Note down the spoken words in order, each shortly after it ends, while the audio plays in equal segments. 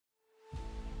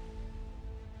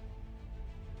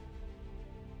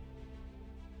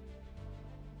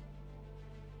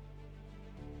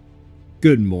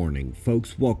Good morning,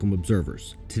 folks. Welcome,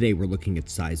 observers. Today we're looking at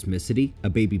seismicity, a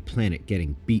baby planet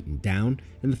getting beaten down,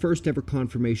 and the first ever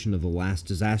confirmation of the last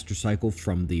disaster cycle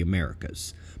from the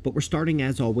Americas. But we're starting,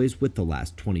 as always, with the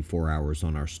last 24 hours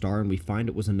on our star, and we find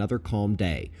it was another calm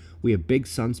day. We have big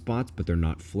sunspots, but they're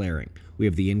not flaring. We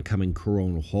have the incoming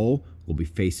coronal hole. We'll be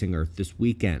facing Earth this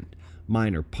weekend.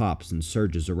 Minor pops and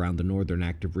surges around the northern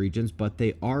active regions, but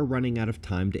they are running out of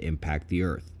time to impact the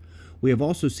Earth. We have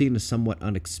also seen a somewhat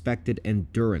unexpected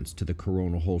endurance to the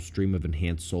coronal hole stream of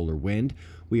enhanced solar wind.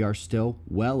 We are still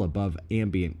well above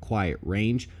ambient quiet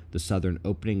range. The southern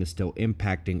opening is still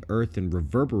impacting Earth and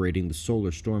reverberating the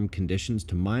solar storm conditions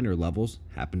to minor levels.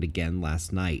 Happened again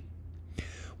last night.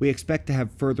 We expect to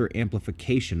have further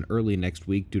amplification early next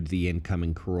week due to the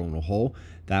incoming coronal hole.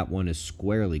 That one is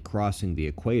squarely crossing the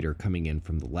equator coming in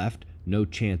from the left. No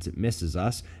chance it misses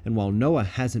us, and while NOAA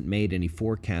hasn't made any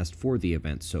forecast for the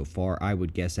event so far, I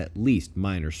would guess at least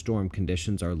minor storm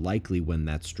conditions are likely when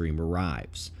that stream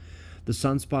arrives. The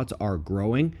sunspots are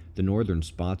growing. The northern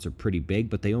spots are pretty big,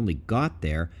 but they only got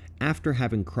there after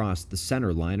having crossed the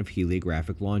center line of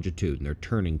heliographic longitude, and they're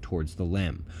turning towards the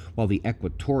limb. While the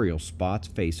equatorial spots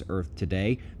face Earth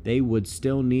today, they would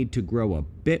still need to grow a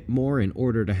bit more in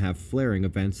order to have flaring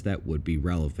events that would be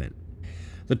relevant.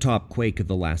 The top quake of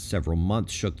the last several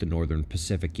months shook the northern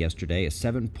Pacific yesterday, a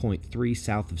 7.3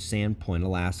 south of Sandpoint,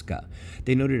 Alaska.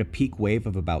 They noted a peak wave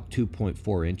of about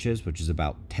 2.4 inches, which is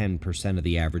about 10% of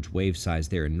the average wave size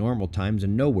there in normal times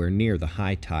and nowhere near the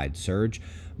high tide surge.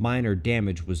 Minor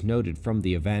damage was noted from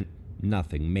the event,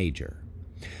 nothing major.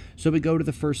 So we go to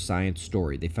the first science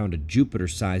story. They found a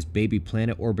Jupiter-sized baby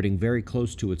planet orbiting very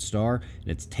close to its star,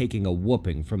 and it's taking a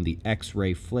whooping from the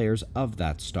X-ray flares of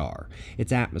that star.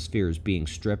 Its atmosphere is being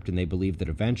stripped, and they believe that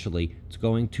eventually it's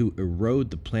going to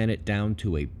erode the planet down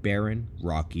to a barren,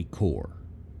 rocky core.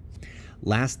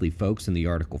 Lastly, folks, in the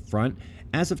article front,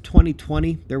 as of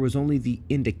 2020, there was only the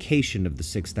indication of the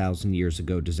 6,000 years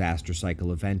ago disaster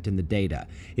cycle event in the data.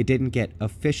 It didn't get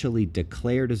officially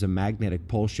declared as a magnetic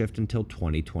pole shift until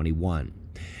 2021.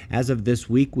 As of this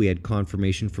week, we had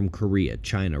confirmation from Korea,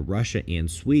 China, Russia, and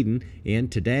Sweden,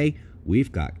 and today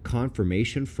we've got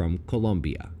confirmation from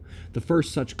Colombia. The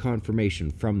first such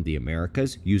confirmation from the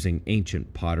Americas using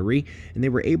ancient pottery, and they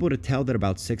were able to tell that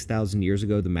about 6,000 years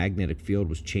ago the magnetic field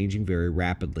was changing very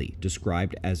rapidly,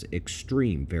 described as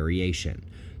extreme variation.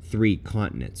 3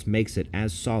 continents makes it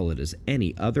as solid as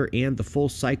any other, and the full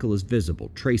cycle is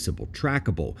visible, traceable,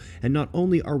 trackable, and not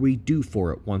only are we due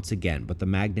for it once again, but the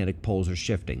magnetic poles are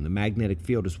shifting, the magnetic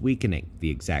field is weakening, the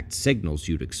exact signals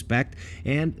you'd expect,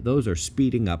 and those are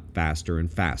speeding up faster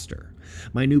and faster.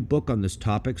 My new book on this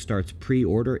topic starts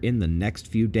pre-order in the next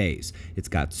few days. It's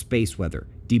got space weather,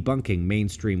 debunking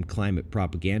mainstream climate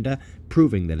propaganda,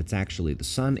 proving that it's actually the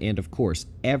sun, and of course,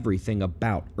 everything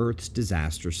about Earth's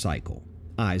disaster cycle.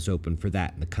 Eyes open for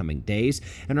that in the coming days,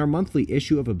 and our monthly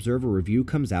issue of Observer Review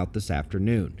comes out this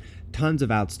afternoon. Tons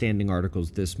of outstanding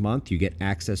articles this month. You get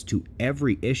access to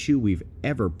every issue we've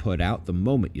ever put out the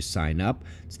moment you sign up.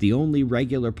 It's the only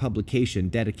regular publication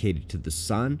dedicated to the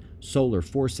sun, solar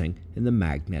forcing, and the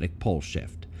magnetic pole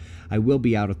shift. I will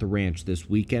be out at the ranch this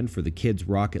weekend for the kids'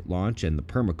 rocket launch and the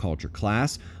permaculture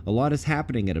class. A lot is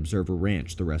happening at Observer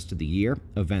Ranch the rest of the year.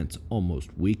 Events almost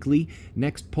weekly.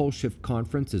 Next pole shift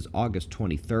conference is August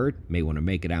 23rd. May want to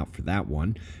make it out for that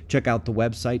one. Check out the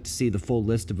website to see the full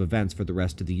list of events for the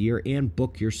rest of the year and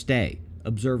book your stay.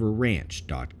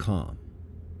 observerranch.com.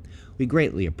 We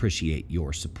greatly appreciate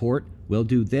your support. We'll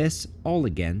do this all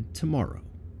again tomorrow.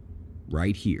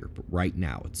 Right here, but right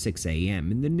now at 6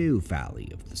 a.m. in the new Valley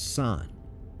of the Sun.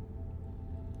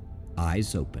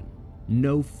 Eyes open,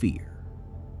 no fear.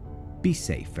 Be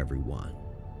safe, everyone.